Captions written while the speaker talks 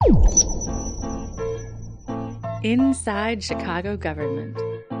Inside Chicago Government.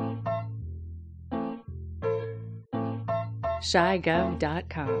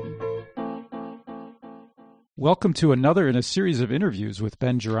 ChiGov.com. Welcome to another in a series of interviews with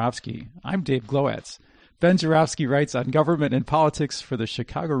Ben Joravsky. I'm Dave Glowacz. Ben Joravsky writes on government and politics for the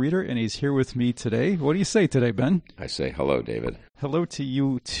Chicago Reader, and he's here with me today. What do you say today, Ben? I say hello, David. Hello to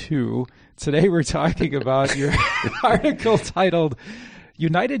you, too. Today we're talking about your article titled,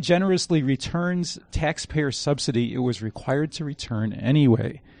 United Generously Returns Taxpayer Subsidy It Was Required to Return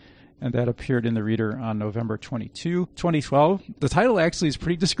Anyway. And that appeared in the Reader on November 22, 2012. The title actually is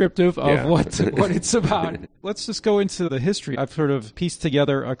pretty descriptive of what it's about. Let's just go into the history. I've sort of pieced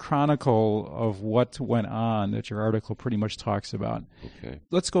together a chronicle of what went on that your article pretty much talks about. Okay.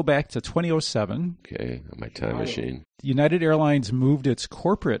 Let's go back to 2007. Okay, my time machine. United Airlines moved its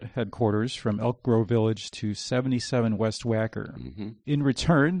corporate headquarters from Elk Grove Village to 77 West Wacker. Mm-hmm. In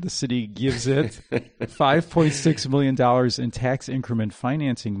return, the city gives it $5.6 million in tax increment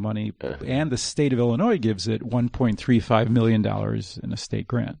financing money, and the state of Illinois gives it $1.35 million in a state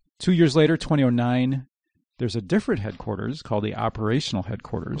grant. 2 years later, 2009, there's a different headquarters called the operational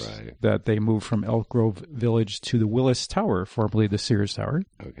headquarters that they moved from Elk Grove Village to the Willis Tower, formerly the Sears Tower.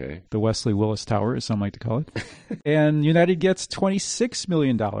 Okay. The Wesley Willis Tower, as some like to call it. And United gets $26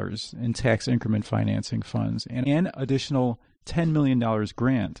 million in tax increment financing funds and an additional $10 million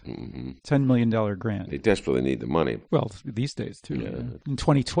grant. Mm-hmm. $10 million grant. They desperately need the money. Well, these days, too. Yeah. In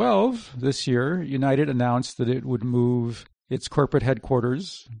 2012, this year, United announced that it would move its corporate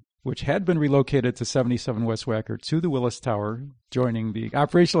headquarters, which had been relocated to 77 West Wacker, to the Willis Tower, joining the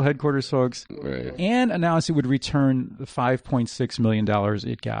operational headquarters folks, and announced it would return the $5.6 million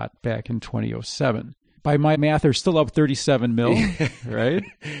it got back in 2007. By my math, they're still up $37 million, right?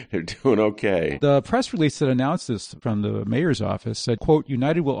 They're doing okay. The press release that announced this from the mayor's office said, quote,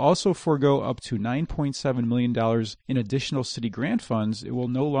 United will also forego up to $9.7 million in additional city grant funds it will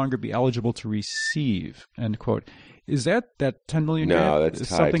no longer be eligible to receive, end quote. Is that $10 million? No, that's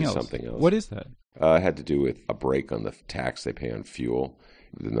tied something to else. Something else. What is that? It had to do with a break on the tax they pay on fuel.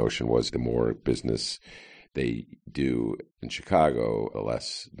 The notion was the more business they do in Chicago, the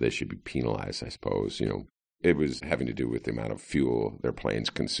less they should be penalized, I suppose. You know, it was having to do with the amount of fuel their planes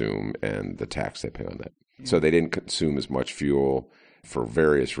consume and the tax they pay on that. So they didn't consume as much fuel for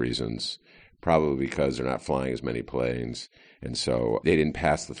various reasons, probably because they're not flying as many planes. And so they didn't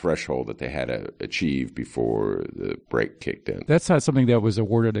pass the threshold that they had to achieve before the break kicked in. That's not something that was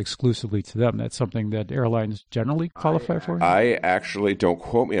awarded exclusively to them. That's something that airlines generally qualify for? I actually, don't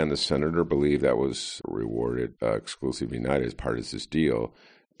quote me on this, Senator, believe that was rewarded exclusively United as part of this deal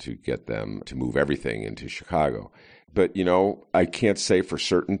to get them to move everything into Chicago. But, you know, I can't say for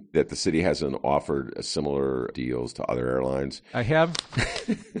certain that the city hasn't offered similar deals to other airlines. I have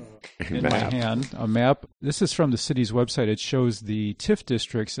in my hand a map. This is from the city's website. It shows the TIF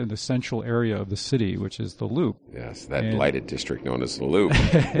districts in the central area of the city, which is the Loop. Yes, that blighted district known as the Loop.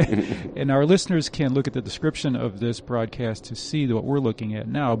 And our listeners can look at the description of this broadcast to see what we're looking at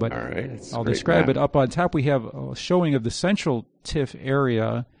now. But all right, I'll describe it. Up on top, we have a showing of the central TIF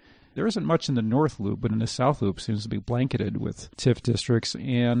area. There isn't much in the North Loop, but in the South Loop seems to be blanketed with TIF districts.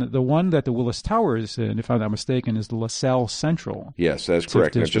 And the one that the Willis Tower is in, if I'm not mistaken, is the LaSalle Central. Yes, that's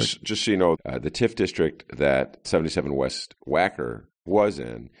correct. Now, just so you know, the TIF district that 77 West Wacker was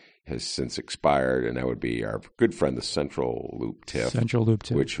in has since expired, and that would be our good friend, the Central Loop TIF. Central Loop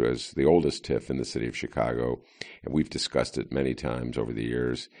TIF. Which was the oldest TIF in the city of Chicago. And we've discussed it many times over the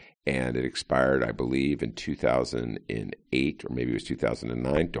years. And it expired, I believe, in 2008, or maybe it was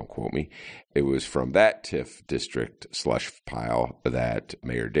 2009. Don't quote me. It was from that TIF district slush pile that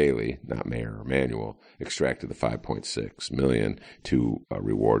Mayor Daley, not Mayor Emanuel, extracted the $5.6 million to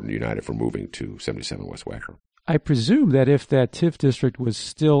reward United for moving to 77 West Wacker. I presume that if that TIF district was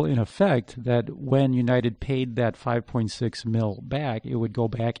still in effect, that when United paid that $5.6 million back, it would go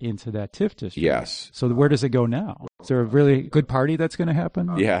back into that TIF district. Yes. So where does it go now? Is there a really good party that's going to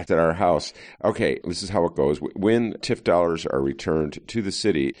happen? Yeah, it's at our house. Okay, this is how it goes. When TIF dollars are returned to the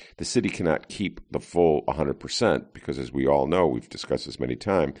city cannot keep the full 100% because, as we all know, we've discussed this many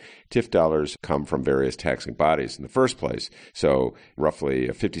times, TIF dollars come from various taxing bodies in the first place. So roughly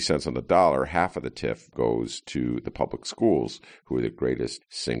 50 cents on the dollar, half of the TIF goes to the public schools, who are the greatest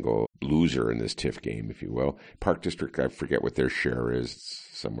single loser in this TIF game, if you will. Park District, I forget what their share is. It's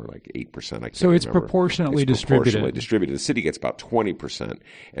somewhere like 8%. So it's proportionally distributed. The city gets about 20%.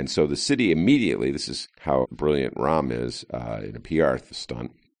 And so the city immediately, this is how brilliant Rahm is in a PR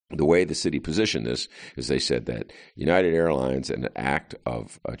stunt, The way the city positioned this is they said that United Airlines, an act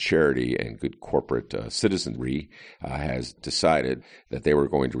of charity and good corporate citizenry, has decided that they were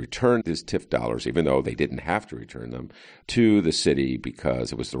going to return these TIF dollars, even though they didn't have to return them, to the city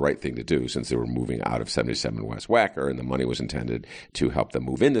because it was the right thing to do since they were moving out of 77 West Wacker and the money was intended to help them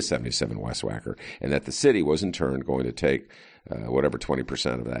move into 77 West Wacker, and that the city was in turn going to take whatever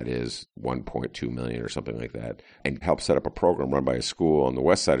 20% of that is, $1.2 million or something like that, and help set up a program run by a school on the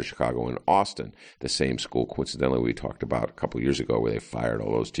west side of Chicago in Austin, the same school, coincidentally, we talked about a couple of years ago where they fired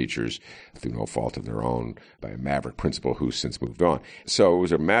all those teachers through no fault of their own by a maverick principal who's since moved on. So it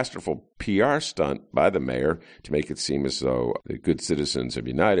was a masterful PR stunt by the mayor to make it seem as though the good citizens of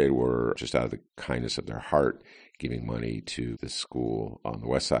United were just out of the kindness of their heart giving money to the school on the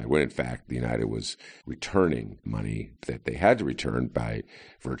west side, when in fact the United was returning money that they had to return by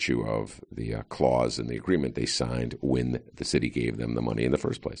virtue of the clause in the agreement they signed when the city gave them the money in the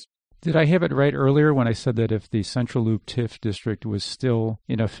first place. Did I have it right earlier when I said that if the Central Loop TIF district was still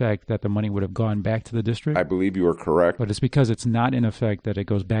in effect, that the money would have gone back to the district? I believe you are correct. But it's because it's not in effect that it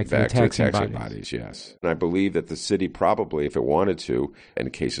goes back to the taxing bodies, yes. And I believe that the city probably, if it wanted to,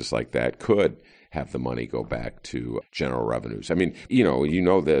 in cases like that, could have the money go back to general revenues. I mean, you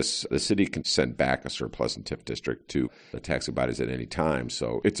know this, the city can send back a surplus in TIF district to the taxing bodies at any time.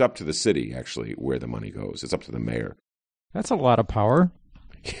 So it's up to the city, actually, where the money goes. It's up to the mayor. That's a lot of power.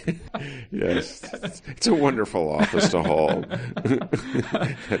 Yes. It's a wonderful office to hold.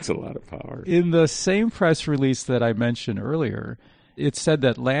 That's a lot of power. In the same press release that I mentioned earlier, it said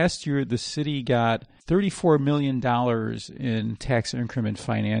that last year the city got $34 million in tax increment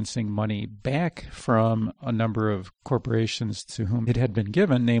financing money back from a number of corporations to whom it had been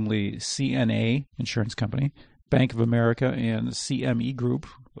given, namely CNA Insurance Company, Bank of America, and CME Group,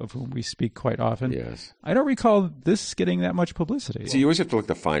 of whom we speak quite often. Yes. I don't recall this getting that much publicity. So you always have to look at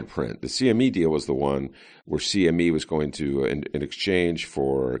the fine print. The CME deal was the one where CME was going to, in exchange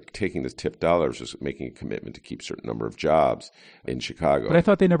for taking the TIF dollars, was making a commitment to keep a certain number of jobs in Chicago. But I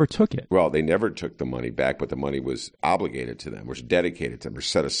thought they never took it. Well, they never took the money back, but the money was obligated to them, was dedicated to them, or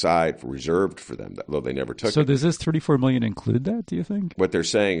set aside, reserved for them, though they never took it. So does this $34 million include that, do you think? What they're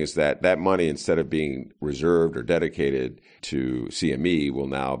saying is that that money, instead of being reserved or dedicated to CME, will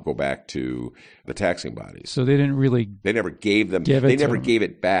now go back to the taxing bodies. So they didn't really... They never gave them... They never gave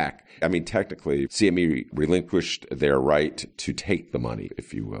it back. I mean, technically, CME relinquished their right to take the money,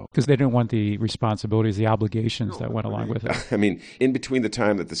 if you will. Because they didn't want the responsibilities, the obligations that went along with it. I mean, in between the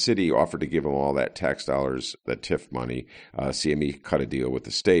time that the city offered to give them all that tax dollars, that TIF money, CME cut a deal with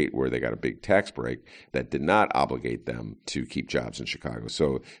the state where they got a big tax break that did not obligate them to keep jobs in Chicago.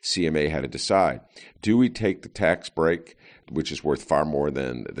 So CMA had to decide, do we take the tax break, which is worth far more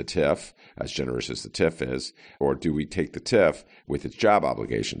than the TIF, as generous as the TIF is, or do we take the TIF with its job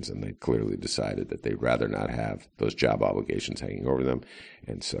obligations? And they clearly decided that they'd rather not have those job obligations hanging over them.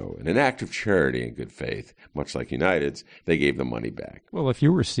 And so in an act of charity and good faith, much like United's, they gave the money back. Well, if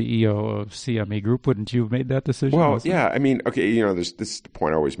you were CEO of CME Group, wouldn't you have made that decision? Well, yeah. I mean, okay, this is the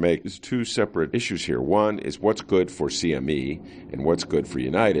point I always make. There's two separate issues here. One is what's good for CME and what's good for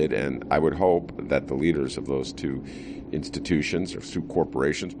United. And I would hope that the leaders of those two institutions or two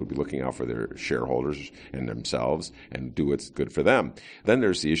corporations would be looking out for their shareholders and themselves and do what's good for them. Then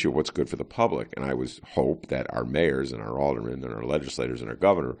there's the issue of what's good for the public. And I would hope that our mayors and our aldermen and our legislators and our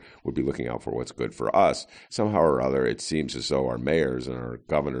governor would be looking out for what's good for us. Somehow or other, it seems as though our mayors and our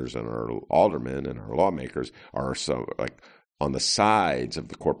governors and our aldermen and our lawmakers are so like on the sides of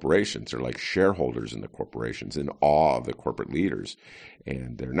the corporations. They're like shareholders in the corporations, in awe of the corporate leaders.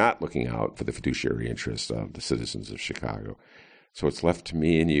 And they're not looking out for the fiduciary interests of the citizens of Chicago. So it's left to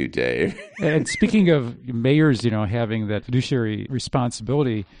me and you, Dave. And speaking of mayors, having that fiduciary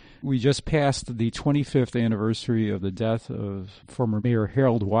responsibility, we just passed the 25th anniversary of the death of former Mayor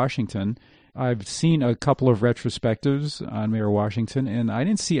Harold Washington. I've seen a couple of retrospectives on Mayor Washington, and I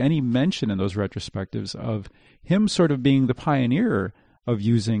didn't see any mention in those retrospectives of him sort of being the pioneer of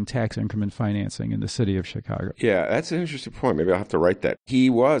using tax increment financing in the city of Chicago. Yeah, that's an interesting point. Maybe I'll have to write that. He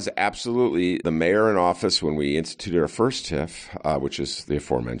was absolutely the mayor in office when we instituted our first TIF, which is the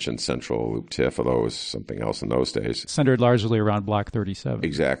aforementioned Central Loop TIF, although it was something else in those days. Centered largely around Block 37.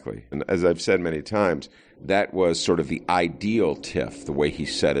 Exactly. And as I've said many times, that was sort of the ideal TIF, the way he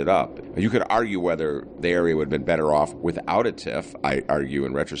set it up. You could argue whether the area would have been better off without a TIF. I argue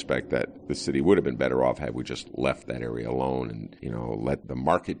in retrospect that the city would have been better off had we just left that area alone and, let the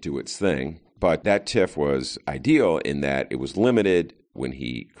market do its thing. But that TIF was ideal in that it was limited when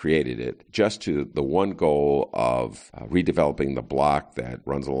he created it, just to the one goal of redeveloping the block that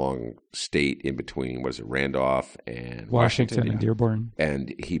runs along State in between, Randolph and Washington and Dearborn.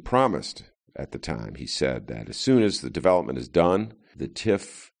 And he promised at the time, he said that as soon as the development is done, the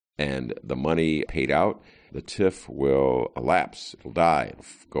TIF and the money paid out, the TIF will elapse. It'll die. It'll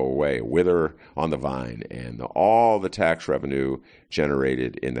go away, wither on the vine. And all the tax revenue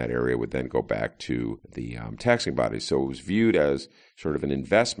generated in that area would then go back to the taxing bodies. So it was viewed as sort of an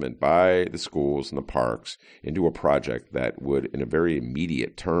investment by the schools and the parks into a project that would, in a very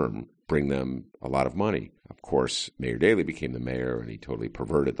immediate term, bring them a lot of money. Of course, Mayor Daley became the mayor, and he totally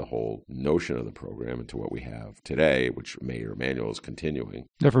perverted the whole notion of the program into what we have today, which Mayor Emanuel is continuing.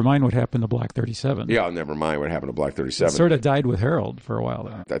 Never mind what happened to Block 37. Yeah, never mind what happened to Block 37. It sort of died with Harold for a while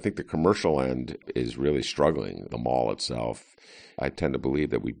there. I think the commercial end is really struggling. The mall itself, I tend to believe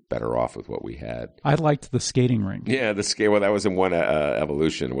that we're better off with what we had. I liked the skating rink. Yeah, the skate. Well, that was in one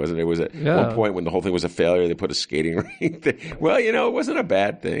evolution, wasn't it? It was at one point when the whole thing was a failure, they put a skating rink there. Well, it wasn't a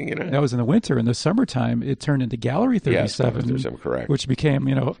bad thing. That was in the winter. In the summertime, it turned into Gallery 37, yes, correct. Which became,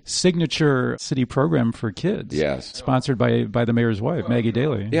 signature city program for kids. Yes. Sponsored by the mayor's wife, Maggie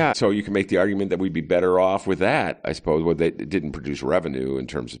Daley. Yeah, so you can make the argument that we'd be better off with that, I suppose. Well, it didn't produce revenue in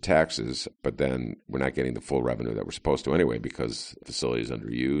terms of taxes, but then we're not getting the full revenue that we're supposed to anyway because the facility is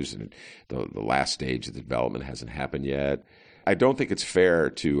underused and the last stage of the development hasn't happened yet. I don't think it's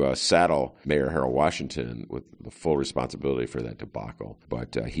fair to saddle Mayor Harold Washington with the full responsibility for that debacle.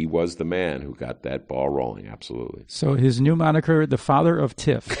 But he was the man who got that ball rolling, absolutely. So his new moniker, the father of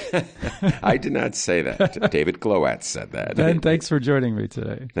TIF. I did not say that. David Glowacz said that. Ben, thanks for joining me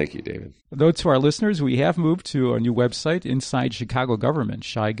today. Thank you, David. Though to our listeners, we have moved to a new website, Inside Chicago Government,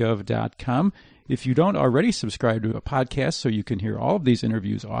 chigov.com. If you don't already subscribe to a podcast so you can hear all of these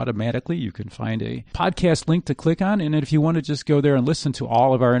interviews automatically, you can find a podcast link to click on. And if you want to just go there and listen to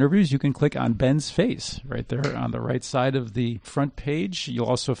all of our interviews, you can click on Ben's face right there on the right side of the front page. You'll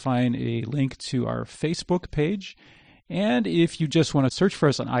also find a link to our Facebook page. And if you just want to search for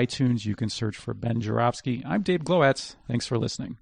us on iTunes, you can search for Ben Joravsky. I'm Dave Glowacz. Thanks for listening.